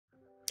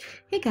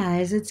Hey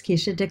guys, it's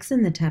Keisha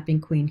Dixon, the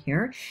Tapping Queen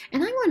here,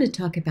 and I want to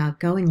talk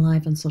about going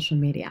live on social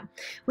media.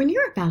 When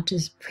you're about to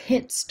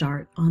hit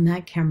start on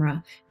that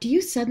camera, do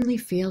you suddenly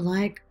feel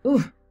like,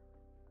 ooh,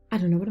 I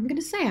don't know what I'm going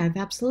to say. I have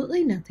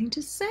absolutely nothing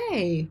to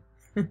say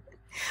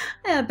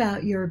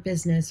about your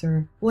business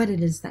or what it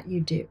is that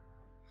you do?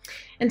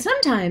 And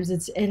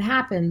sometimes it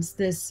happens,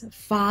 this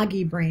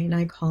foggy brain,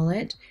 I call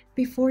it,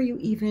 before you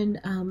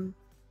even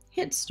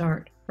hit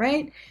start,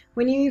 right?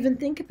 When you even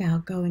think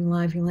about going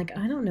live, you're like,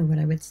 I don't know what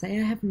I would say.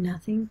 I have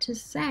nothing to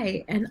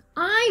say. And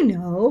I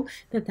know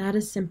that that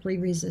is simply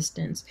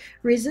resistance.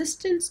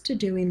 Resistance to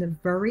doing the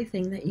very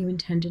thing that you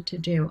intended to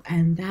do.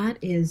 And that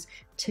is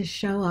to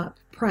show up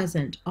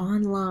present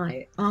on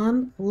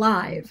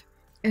live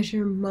as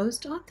your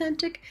most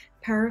authentic,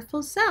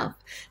 powerful self.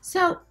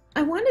 So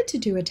I wanted to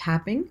do a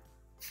tapping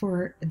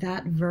for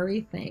that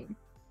very thing.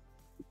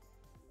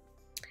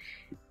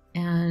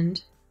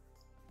 And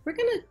we're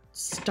going to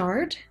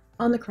start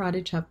on the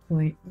karate chop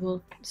point.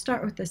 We'll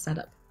start with the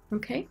setup,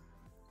 okay?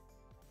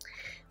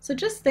 So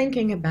just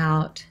thinking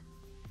about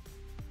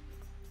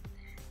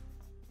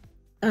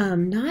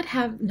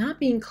not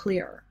being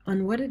clear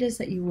on what it is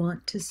that you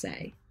want to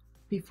say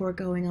before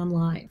going on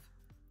live.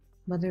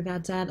 Whether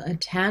that's at a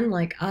 10,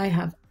 like I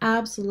have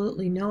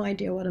absolutely no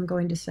idea what I'm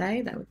going to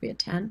say, that would be a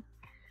 10.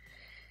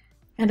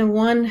 And a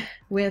 1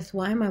 with,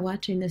 why am I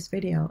watching this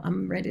video?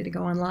 I'm ready to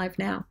go on live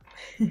now.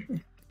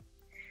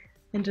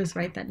 And just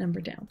write that number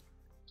down.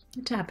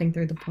 Tapping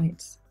through the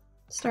points,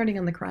 starting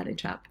on the karate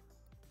chop.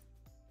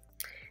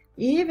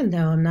 Even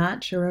though I'm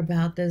not sure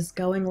about this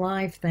going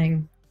live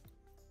thing,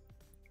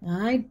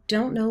 I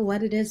don't know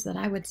what it is that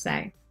I would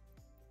say.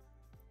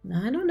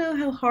 I don't know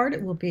how hard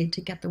it will be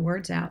to get the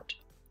words out.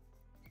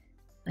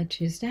 I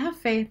choose to have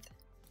faith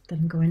that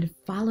I'm going to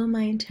follow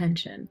my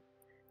intention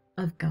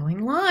of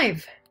going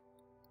live.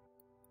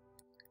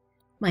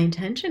 My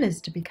intention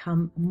is to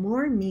become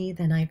more me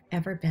than I've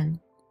ever been.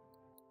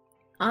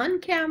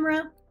 On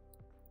camera,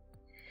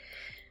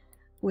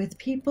 with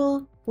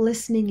people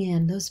listening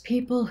in, those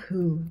people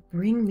who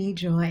bring me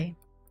joy.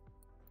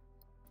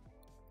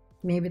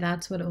 Maybe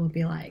that's what it will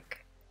be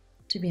like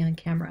to be on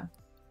camera,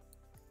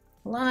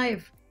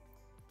 live.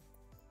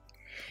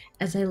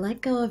 As I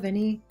let go of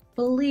any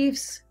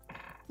beliefs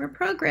or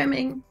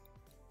programming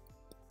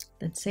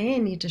that say I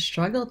need to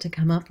struggle to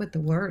come up with the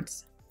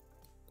words,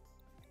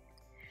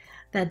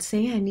 that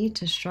say I need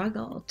to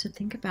struggle to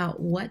think about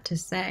what to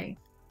say.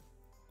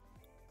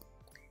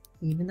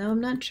 Even though I'm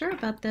not sure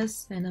about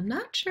this and I'm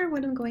not sure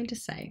what I'm going to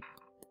say,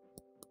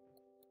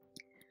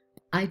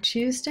 I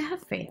choose to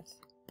have faith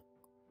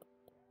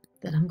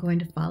that I'm going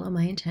to follow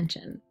my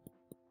intention.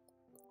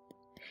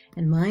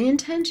 And my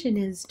intention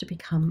is to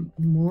become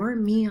more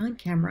me on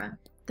camera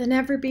than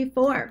ever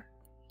before.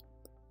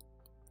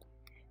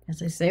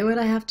 As I say what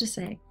I have to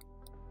say,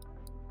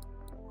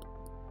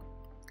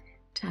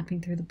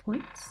 tapping through the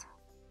points,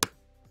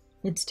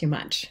 it's too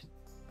much.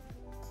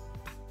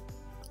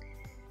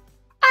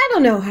 I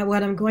don't know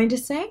what I'm going to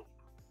say.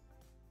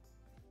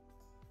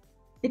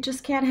 It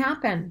just can't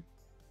happen.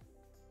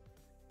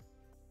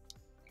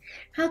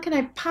 How can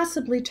I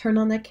possibly turn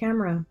on that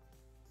camera?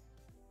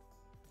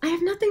 I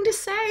have nothing to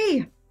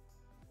say.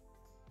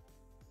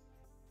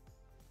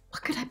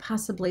 What could I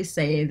possibly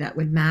say that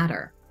would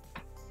matter?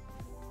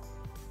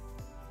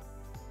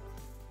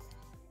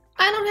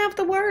 I don't have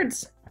the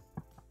words.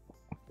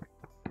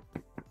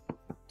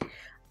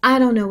 I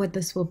don't know what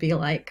this will be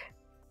like.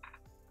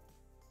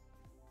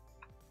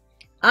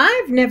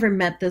 I've never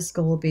met this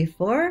goal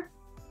before.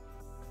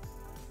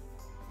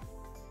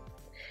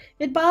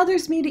 It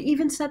bothers me to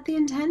even set the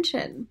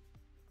intention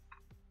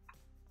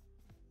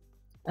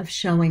of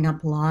showing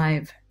up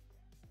live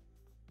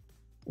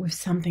with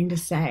something to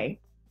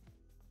say.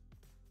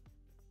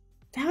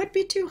 That would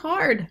be too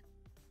hard.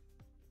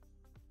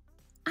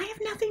 I have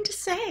nothing to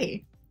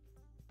say.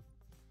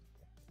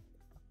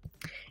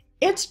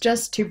 It's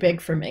just too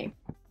big for me.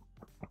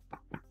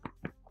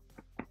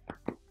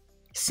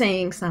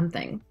 Saying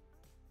something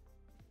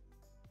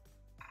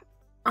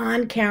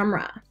on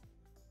camera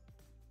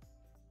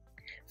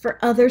for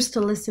others to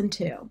listen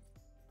to.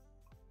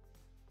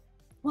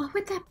 What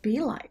would that be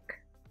like?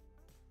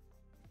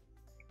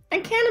 I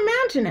can't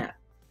imagine it.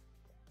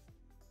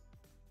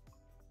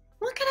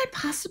 What could I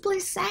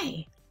possibly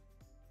say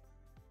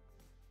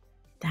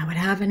that would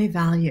have any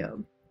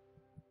value,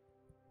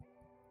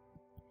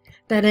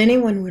 that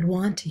anyone would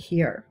want to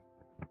hear?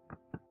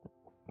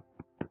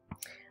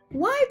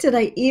 Why did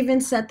I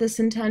even set this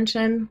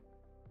intention?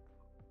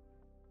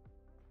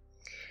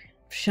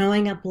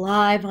 Showing up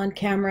live on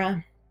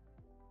camera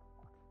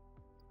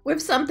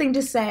with something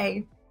to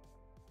say.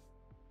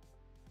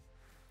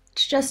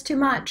 It's just too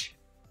much.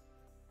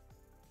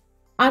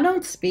 I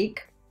don't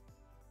speak,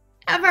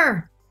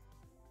 ever.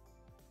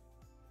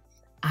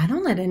 I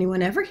don't let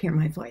anyone ever hear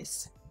my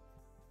voice.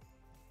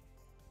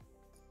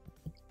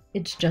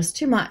 It's just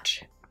too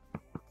much.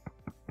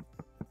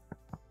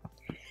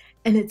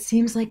 And it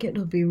seems like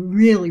it'll be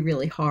really,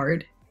 really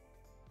hard.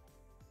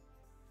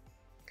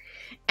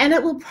 And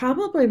it will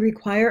probably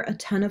require a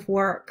ton of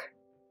work.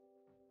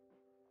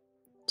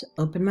 to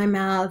open my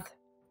mouth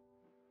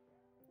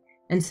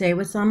and say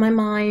what's on my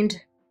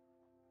mind,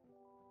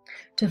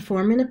 to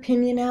form an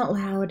opinion out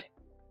loud.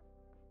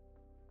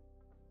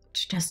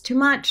 It's just too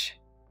much.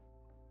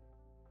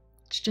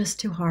 It's just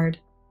too hard.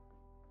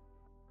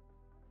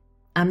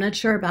 I'm not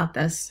sure about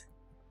this.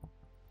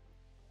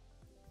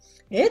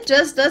 It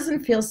just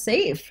doesn't feel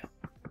safe.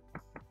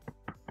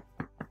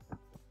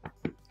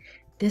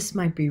 This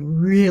might be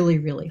really,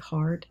 really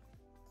hard.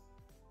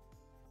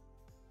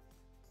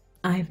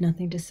 I have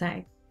nothing to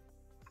say.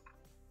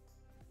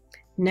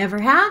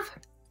 Never have.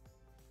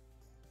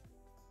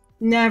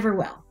 Never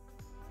will.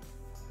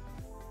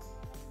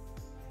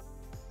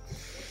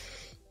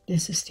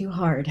 This is too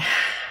hard.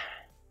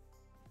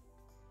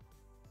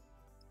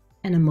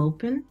 And I'm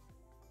open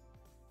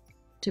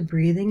to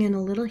breathing in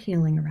a little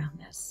healing around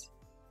this,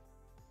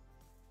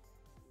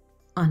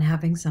 on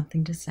having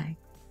something to say.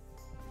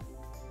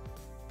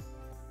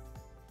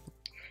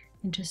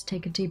 And just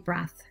take a deep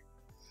breath.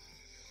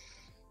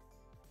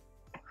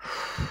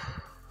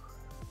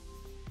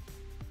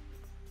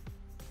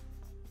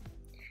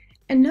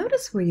 And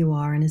notice where you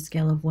are on a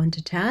scale of 1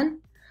 to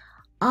 10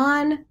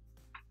 on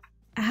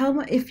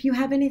if you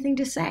have anything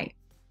to say.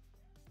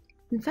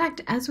 In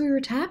fact, as we were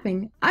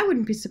tapping, I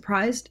wouldn't be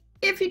surprised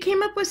if you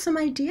came up with some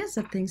ideas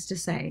of things to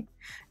say.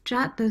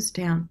 Jot those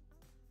down.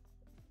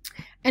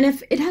 And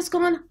if it has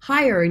gone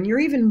higher and you're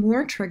even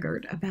more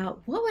triggered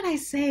about what would I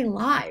say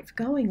live,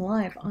 going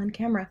live on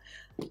camera,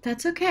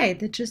 that's okay.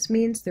 That just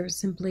means there's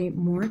simply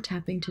more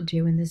tapping to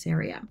do in this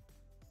area.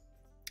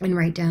 And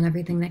write down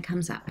everything that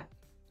comes up.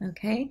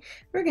 Okay?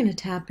 We're going to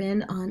tap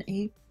in on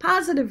a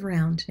positive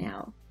round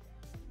now.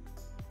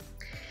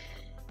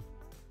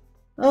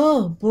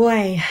 Oh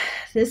boy,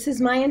 this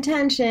is my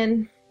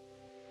intention.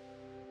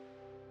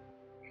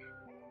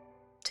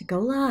 To go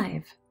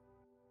live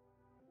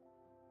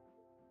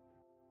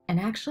and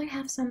actually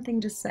have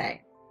something to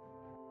say.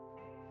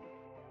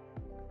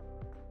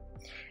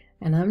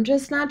 And I'm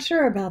just not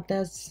sure about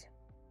this.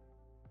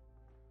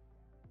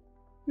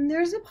 And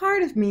there's a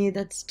part of me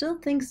that still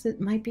thinks it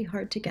might be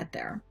hard to get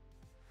there.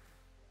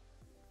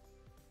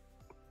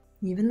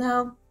 Even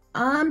though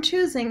I'm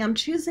choosing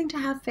to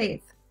have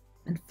faith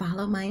and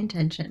follow my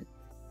intention.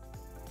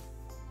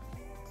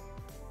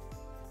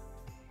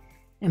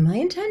 And my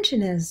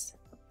intention is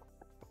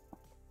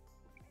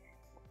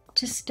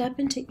to step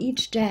into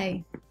each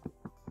day,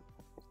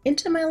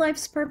 into my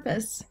life's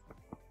purpose,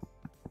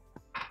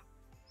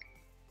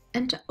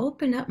 and to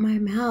open up my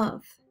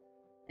mouth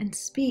and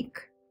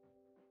speak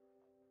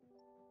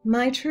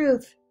my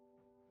truth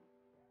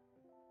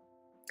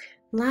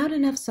loud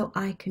enough so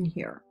I can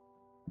hear.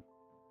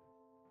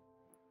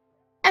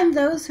 And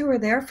those who are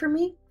there for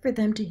me, for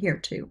them to hear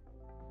too.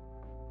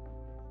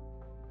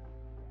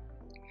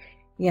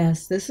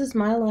 Yes, this is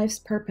my life's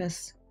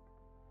purpose.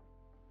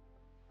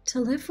 To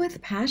live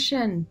with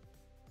passion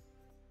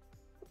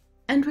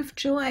and with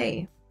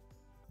joy.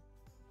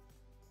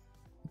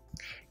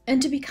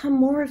 And to become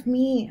more of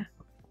me.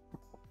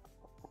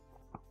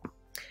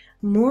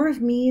 More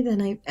of me than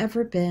I've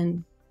ever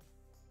been.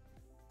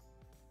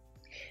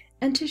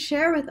 And to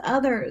share with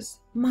others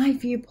my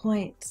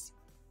viewpoints,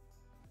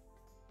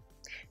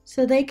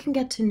 so they can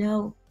get to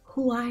know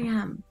who I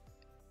am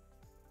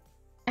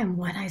and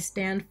what I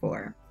stand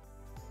for.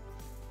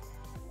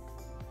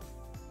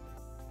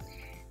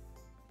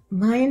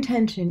 My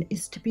intention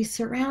is to be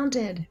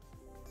surrounded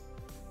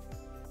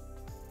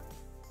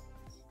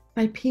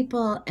by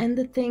people and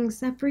the things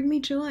that bring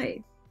me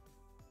joy,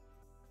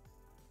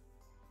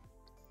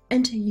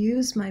 and to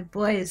use my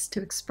voice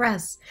to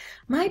express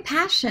my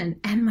passion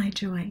and my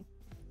joy.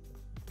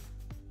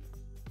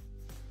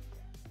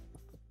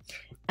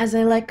 As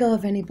I let go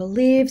of any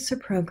beliefs or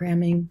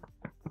programming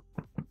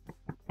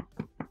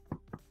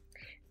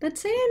that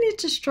say I need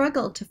to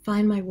struggle to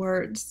find my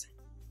words.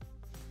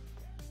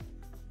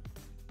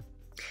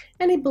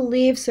 Any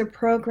beliefs or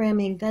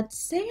programming that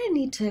say I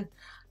need to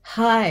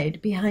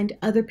hide behind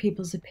other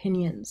people's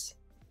opinions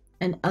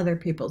and other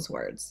people's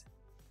words.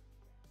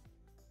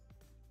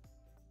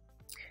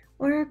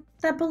 Or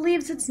that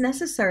believes it's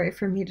necessary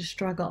for me to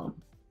struggle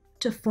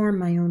to form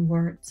my own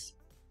words,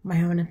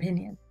 my own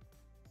opinion.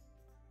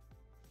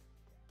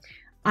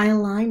 I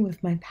align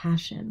with my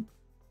passion.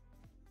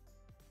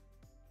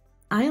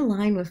 I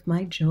align with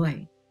my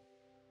joy.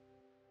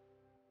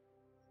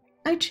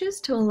 I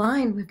choose to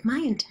align with my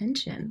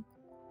intention.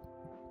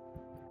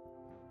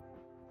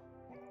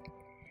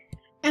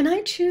 And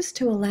I choose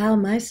to allow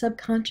my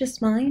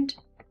subconscious mind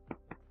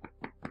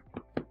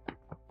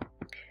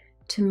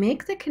to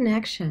make the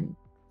connection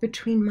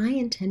between my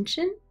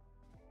intention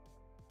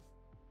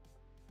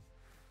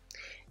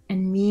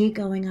and me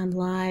going on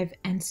live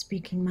and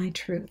speaking my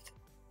truth.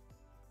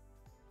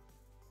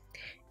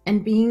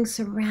 And being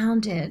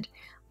surrounded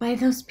by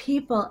those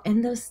people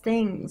and those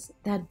things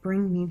that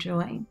bring me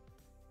joy.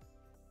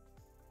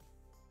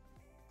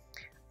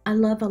 I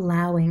love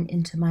allowing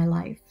into my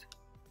life.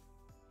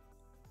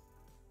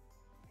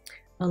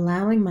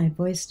 Allowing my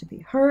voice to be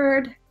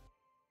heard.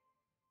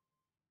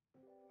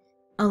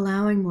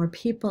 Allowing more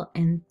people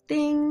and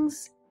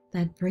things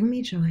that bring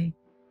me joy.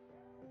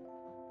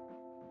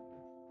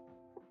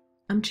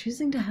 I'm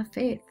choosing to have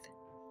faith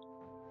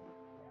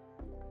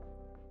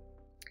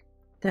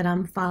that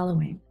I'm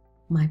following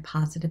my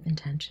positive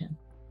intention.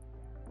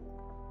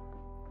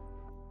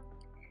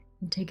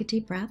 And take a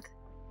deep breath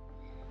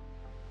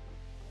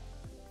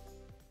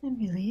and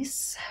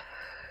release.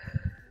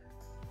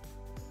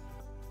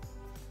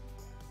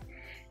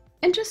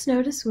 And just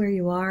notice where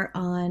you are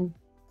on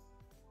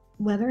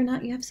whether or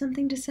not you have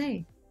something to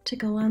say to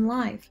go on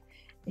live.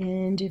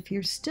 And if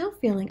you're still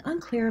feeling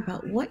unclear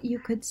about what you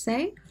could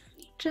say,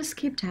 just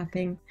keep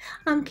tapping.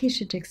 I'm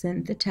Keisha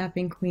Dixon, the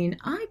Tapping Queen.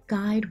 I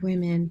guide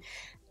women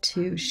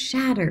to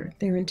shatter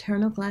their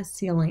internal glass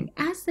ceiling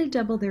as they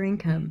double their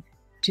income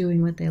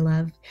doing what they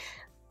love.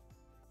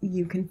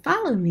 You can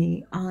follow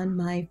me on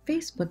my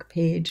Facebook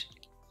page.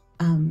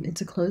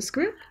 It's a closed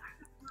group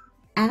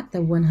at the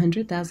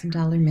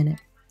 $100,000 Minute.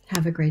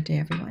 Have a great day,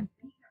 everyone.